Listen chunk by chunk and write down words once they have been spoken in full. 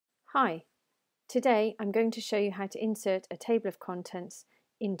Hi, today I'm going to show you how to insert a table of contents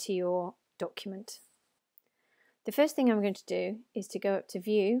into your document. The first thing I'm going to do is to go up to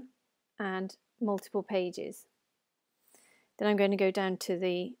View and Multiple Pages. Then I'm going to go down to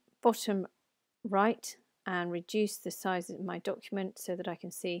the bottom right and reduce the size of my document so that I can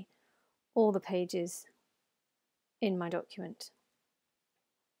see all the pages in my document.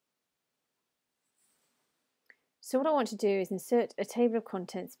 So what I want to do is insert a table of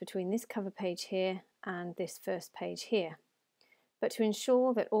contents between this cover page here and this first page here. But to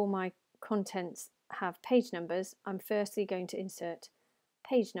ensure that all my contents have page numbers, I'm firstly going to insert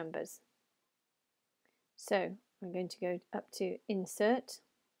page numbers. So I'm going to go up to Insert,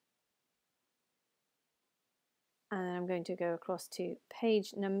 and then I'm going to go across to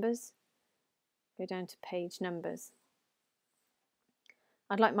Page Numbers, go down to Page Numbers.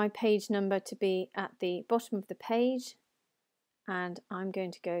 I'd like my page number to be at the bottom of the page, and I'm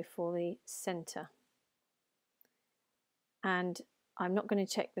going to go for the center. And I'm not going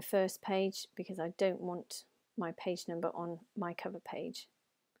to check the first page because I don't want my page number on my cover page.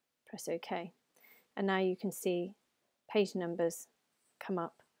 Press OK. And now you can see page numbers come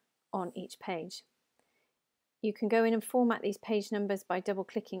up on each page. You can go in and format these page numbers by double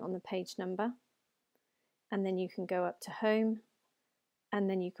clicking on the page number, and then you can go up to Home, and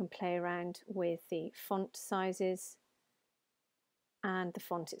then you can play around with the font sizes and the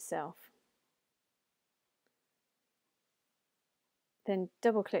font itself. Then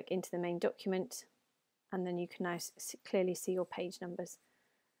double click into the main document, and then you can now clearly see your page numbers.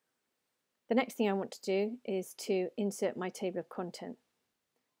 The next thing I want to do is to insert my table of content.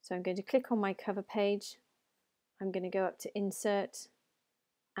 So I'm going to click on my cover page, I'm going to go up to Insert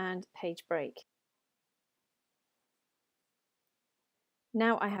and Page Break.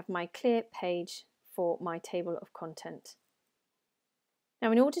 Now I have my clear page for my table of content.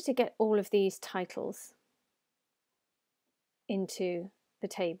 Now in order to get all of these titles into the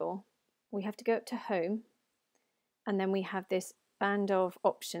table, we have to go up to Home, and then we have this band of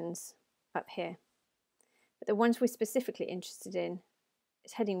options up here. But the ones we're specifically interested in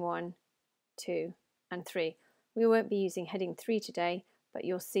is heading 1, 2 and 3. We won't be using heading 3 today, but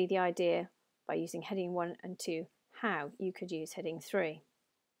you'll see the idea by using heading 1 and 2 how you could use heading 3.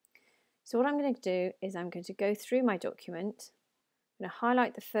 So what I'm going to do is I'm going to go through my document, I'm going to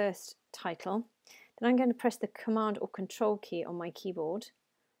highlight the first title, then I'm going to press the Command or Control key on my keyboard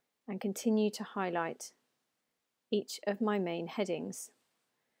and continue to highlight each of my main headings.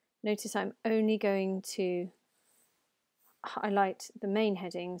 Notice I'm only going to highlight the main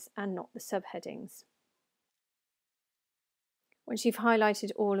headings and not the subheadings. Once you've highlighted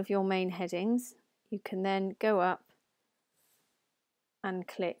all of your main headings, you can then go up and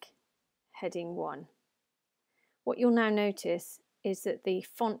click heading 1. What you'll now notice is that the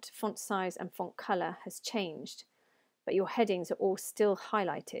font size and font color has changed, but your headings are all still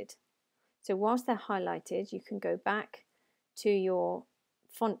highlighted. So whilst they're highlighted, you can go back to your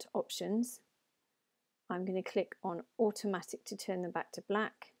font options. I'm going to click on Automatic to turn them back to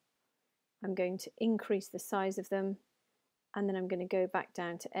black. I'm going to increase the size of them, and then I'm going to go back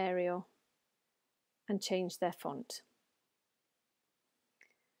down to Arial and change their font.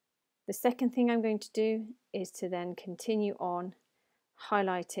 The second thing I'm going to do is to then continue on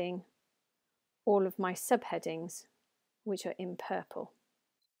highlighting all of my subheadings, which are in purple.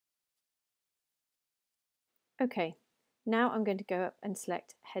 Okay, now I'm going to go up and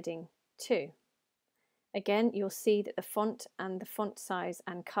select heading 2. Again, you'll see that the font and the font size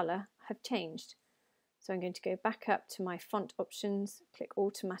and colour have changed. So I'm going to go back up to my font options, click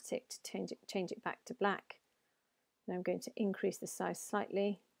Automatic to change it back to black. And I'm going to increase the size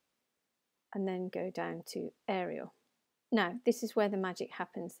slightly and then go down to Arial. Now, this is where the magic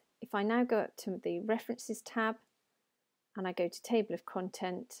happens. If I now go up to the References tab and I go to Table of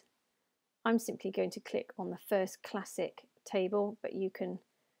Content, I'm simply going to click on the first classic table, but you can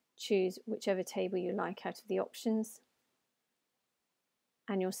choose whichever table you like out of the options.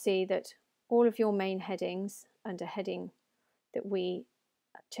 And you'll see that all of your main headings under heading that we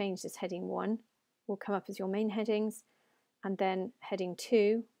changed as heading 1 will come up as your main headings, and then heading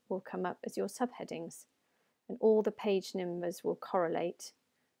 2 will come up as your subheadings, and all the page numbers will correlate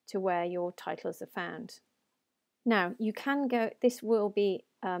to where your titles are found. Now you can go, this will be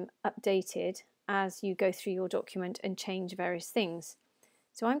updated as you go through your document and change various things.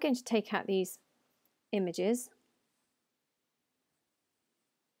 So I'm going to take out these images.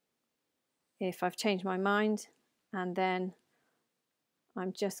 If I've changed my mind, and then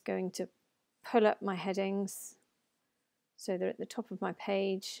I'm just going to pull up my headings so they're at the top of my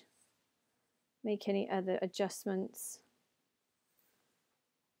page, make any other adjustments,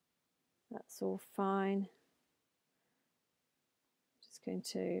 That's all fine. Just going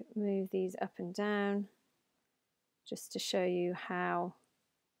to move these up and down just to show you how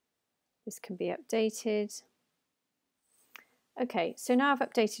this can be updated. Okay, so now I've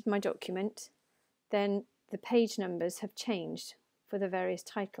updated my document, then the page numbers have changed for the various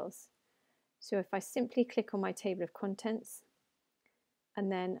titles. So if I simply click on my table of contents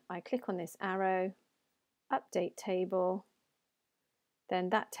and then I click on this arrow, update table, then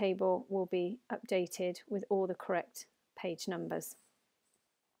that table will be updated with all the correct page numbers.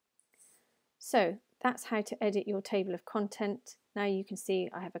 So that's how to edit your table of content. Now you can see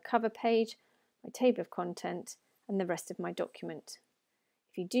I have a cover page, my table of content, and the rest of my document.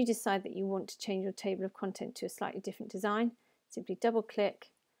 If you do decide that you want to change your table of content to a slightly different design, simply double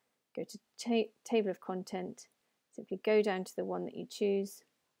click, go to table of content, simply go down to the one that you choose,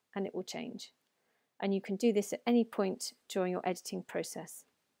 and it will change. And you can do this at any point during your editing process.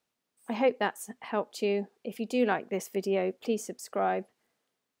 I hope that's helped you. If you do like this video, please subscribe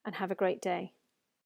and have a great day.